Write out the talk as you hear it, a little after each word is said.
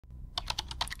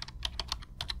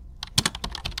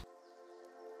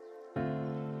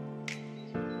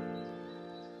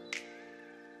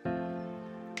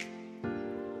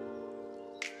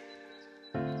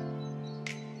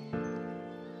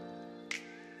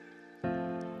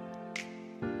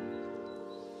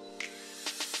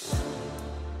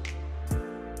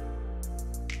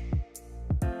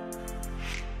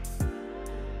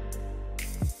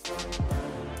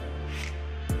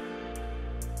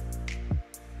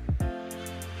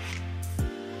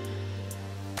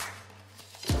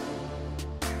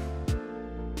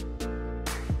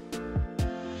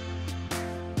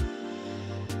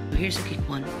here's a quick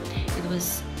one. It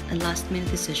was a last-minute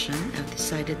decision. I've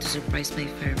decided to surprise my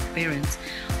parents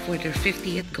for their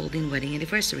 50th golden wedding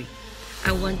anniversary.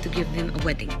 I want to give them a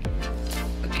wedding.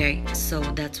 Okay, so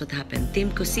that's what happened.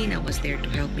 Team Cocina was there to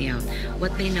help me out.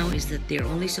 What they know is that they're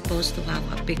only supposed to have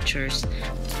a picture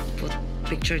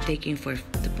taking for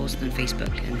the post on Facebook,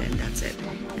 and then that's it.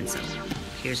 And so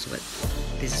this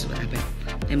is what happened.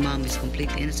 My mom is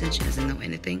completely innocent. She doesn't know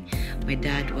anything. My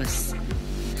dad was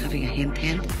having a hint,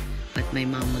 but my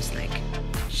mom was like,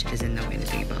 she doesn't know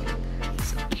anything about it.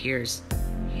 So here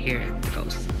it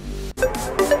goes.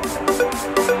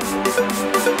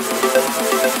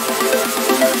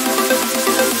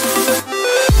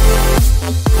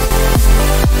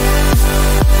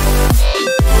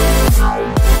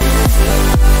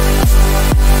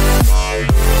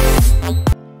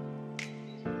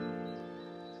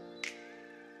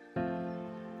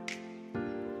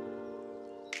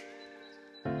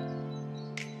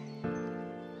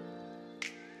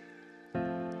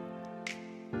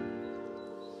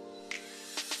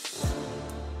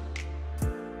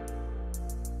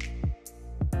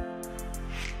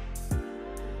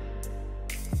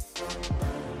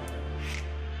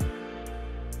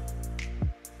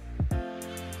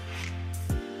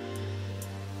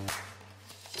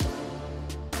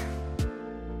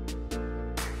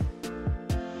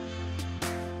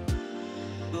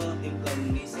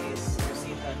 Mrs.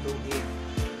 Rosita Duhig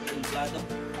Templado.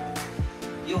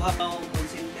 You have now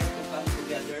consented to come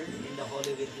together in the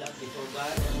holy wedlock before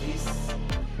God and this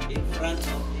in front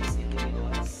of these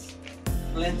individuals,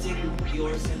 pledging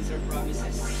your sincere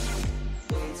promises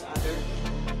to each other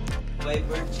by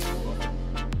virtue of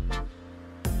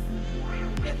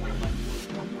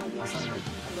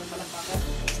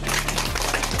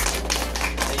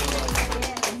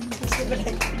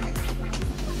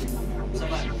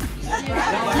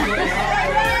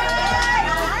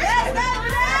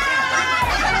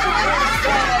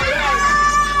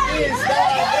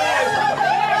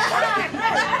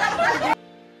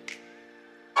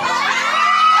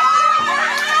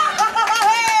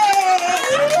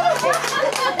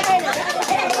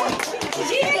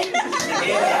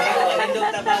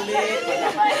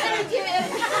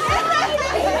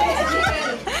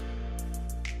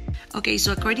Okay,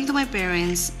 so according to my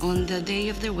parents, on the day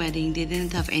of their wedding, they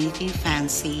didn't have anything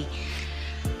fancy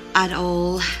at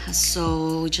all.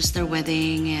 So just their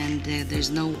wedding, and there's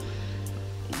no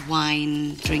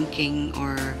wine drinking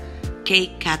or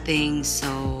cake cutting.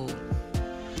 So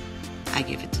I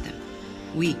give it to them.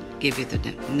 We give it to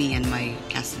them. Me and my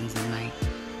cousins and my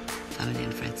family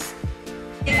and friends.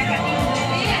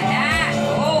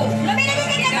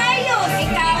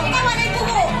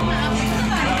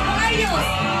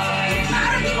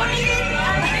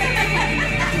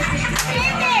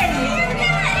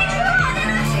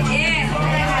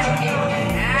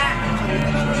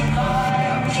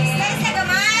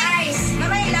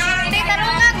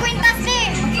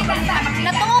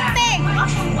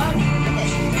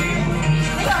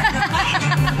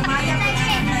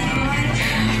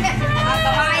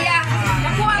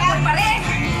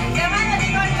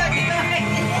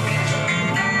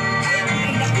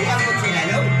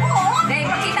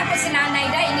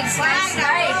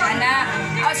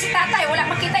 Si tatay, wala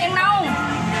makita yung naong.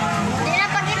 Hindi na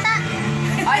pakita.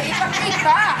 Ay,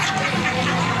 ipakita.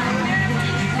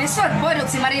 Lisod po,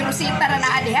 si Maria Rosita na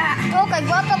naadi ha. Oo, kay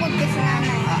guwapa ko kasi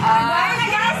nanay.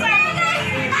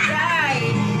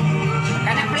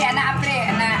 Kana pre,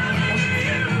 ana.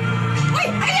 Uy,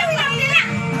 ayaw lang nila.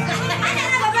 Ana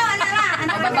na babaw, ana.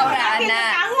 Babaw ra, ana.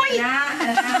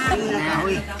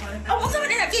 Ang usa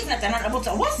man na kita tanan abot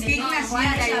sa was. Gignas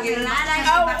niya kay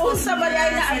ang usa man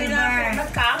na ari na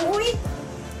nagkahoy.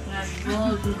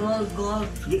 Gold.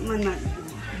 Di man.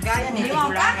 Gaya ni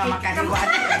wala ka makaliwat.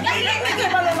 Dili na kay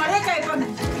balomare kay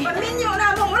pag minyo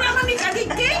na mo wala man ni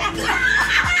kadigke.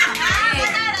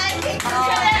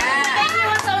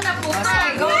 Minyo sa una po.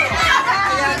 Go.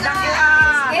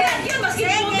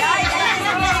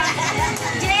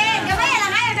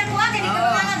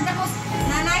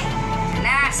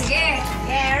 Sige.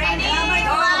 Ready?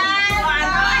 Go.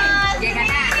 Sige ka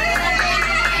na.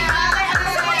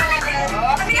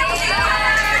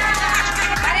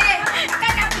 Pare,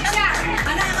 kakapit siya.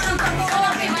 Ano ang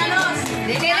pagbuo? Malos.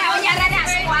 Dili na, unyara na.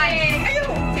 Squad.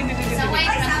 Sa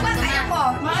white, nasagot na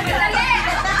ako. Dali.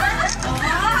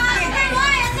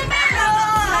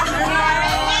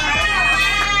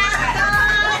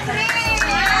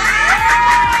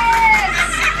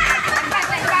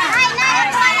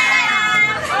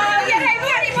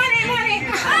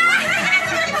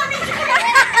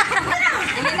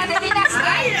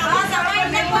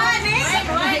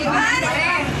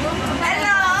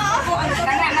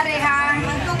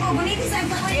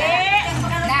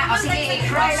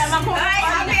 Ay, naman ko. Ay,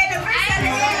 happy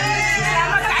anniversary!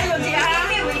 Salamat kayo siya.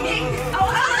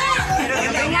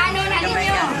 Ingano na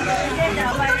ninyo.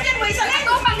 Bakit mo isa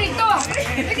Ito, pang dito.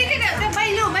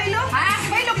 Bailo, bailo. Ha?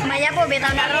 Bailo ko. Maya po, bitaw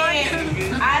na ron.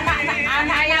 Ana.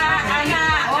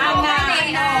 Oo,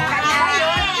 kani.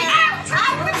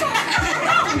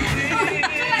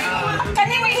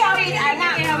 Kani may hawid, ana.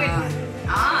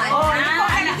 Oh, ito,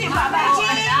 ana, si Baba.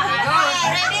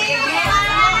 Ready?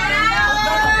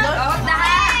 Load na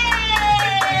ha.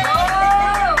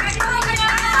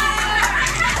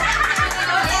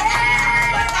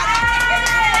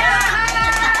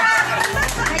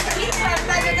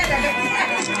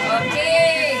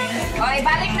 Okay. O,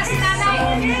 ibalik na si nanay.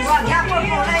 Wag yapon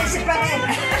mo na si Pare.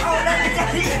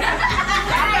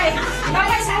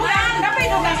 Dapat sulang, dapat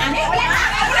dugang ani.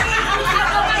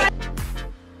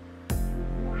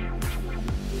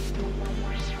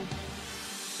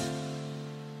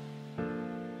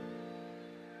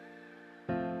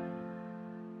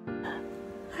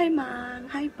 Hi, Mom.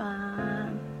 Hi,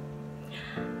 Mom.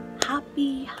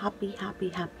 Happy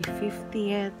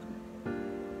 50th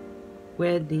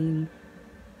wedding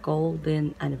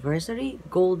golden anniversary.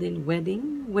 Golden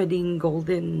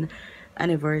golden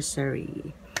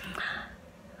anniversary.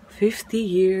 50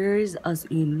 years as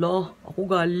in law. Ako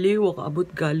galiw, akaabot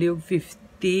galiw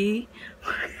 50.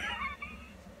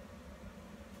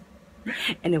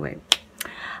 Anyway,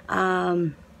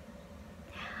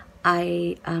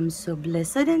 I am so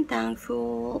blessed and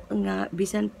thankful nga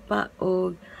bisan pa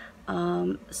og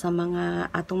sa mga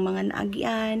atong mga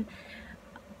naagian.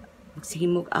 Sige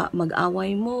mo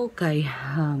mag-away mo kay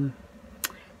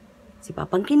si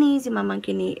papang kini, si mamang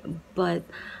kini, but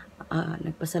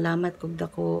nagpasalamat kog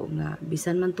dako nga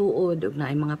bisan man tuod og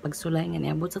naay mga pagsulay nga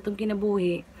niabot sa atong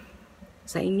kinabuhi,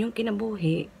 sa inyong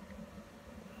kinabuhi.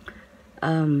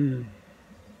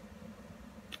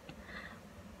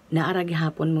 Naara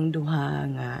gihapon mong duha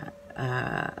nga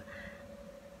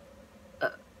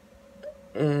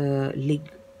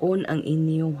lig-on ang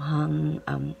inyong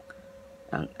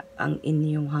ang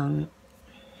inyong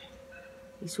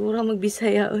isura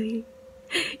magbisaya oy.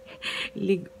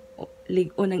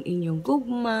 lig-on ang inyong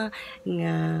gugma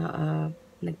nga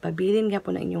nagpabilin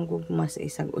gyapon ang inyong gugma sa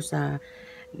isang usa.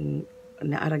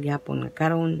 Naara gihapon nga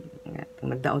karon nga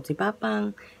nagdaot si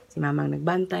papang, si mamang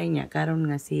nagbantay niya karon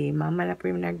nga si mama na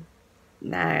prim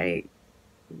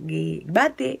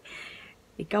gibati,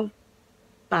 ikaw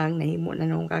pang nahimo na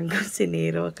nung kang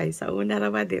kusinero kay sa una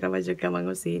ra ba di ra jud ka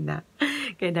mangusina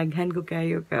kay daghan ko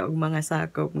kayo ka og mga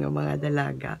sakop nga mga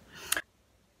dalaga.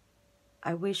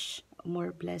 I wish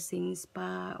more blessings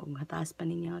pa ug hataas pa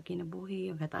ninyo nga kinabuhi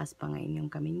ug hataas pa nga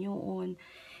inyong kaminyoon.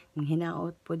 Ang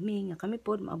hinaot pod mi nga kami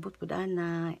pod maabot pod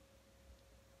ana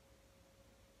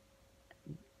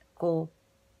ko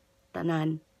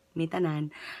tanan mi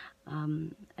tanan.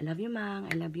 I love you, Mang.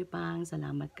 I love you, Pang.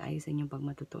 Salamat kayo sa inyong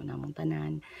pagmatuto namong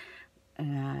tanan.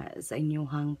 Sa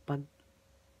inyong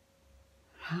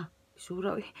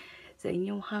sa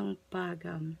inyong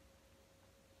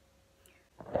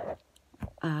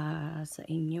sa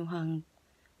inyong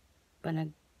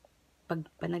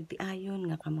panagtiayon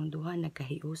nga kamong duha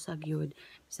nagkahiusag yun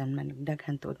bisan man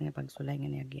nagdaghan tuod nga pagsulay nga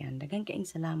niagian. Daghan kaayong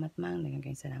salamat, Mang. Daghan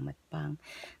kaayong salamat, Pang,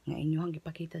 nga inyong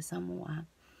gipakita sa mua.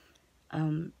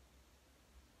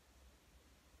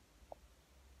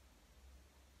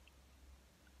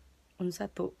 Unsa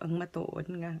to ang matuod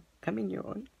nga kami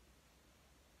yun.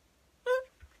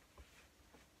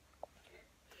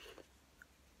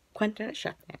 Kwanta na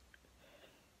siya.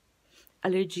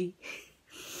 Allergy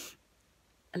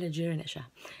na siya.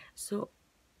 So,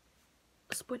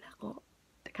 spun ako.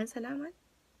 Takan salamat.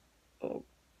 O,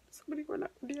 sabari ko lang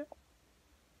diya.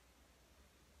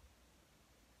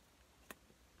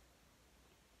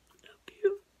 Love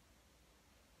you.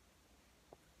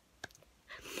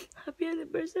 Happy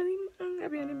anniversary, Mang.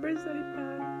 Happy anniversary,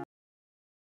 Pa.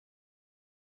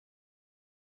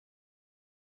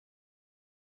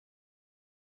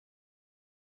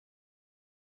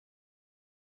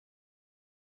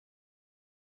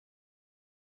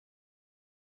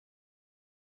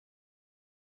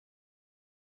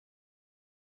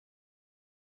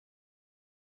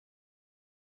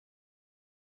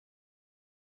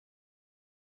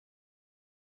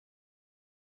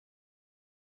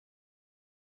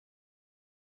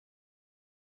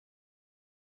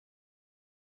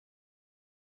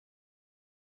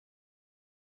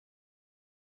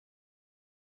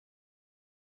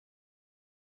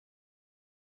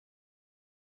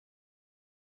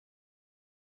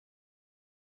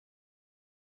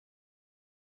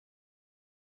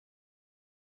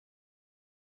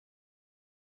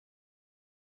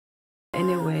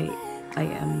 Anyway, I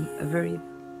am very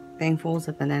thankful sa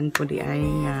tanan po di ay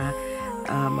nga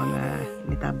mga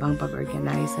nitabang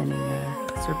pag-organize sa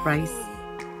surprise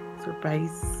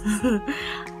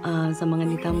sa mga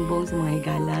nitambong, sa mga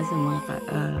higala, sa mga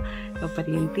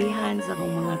kaparientihan, sa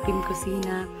akong mga team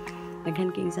kusina.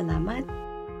 Daghan kayong salamat.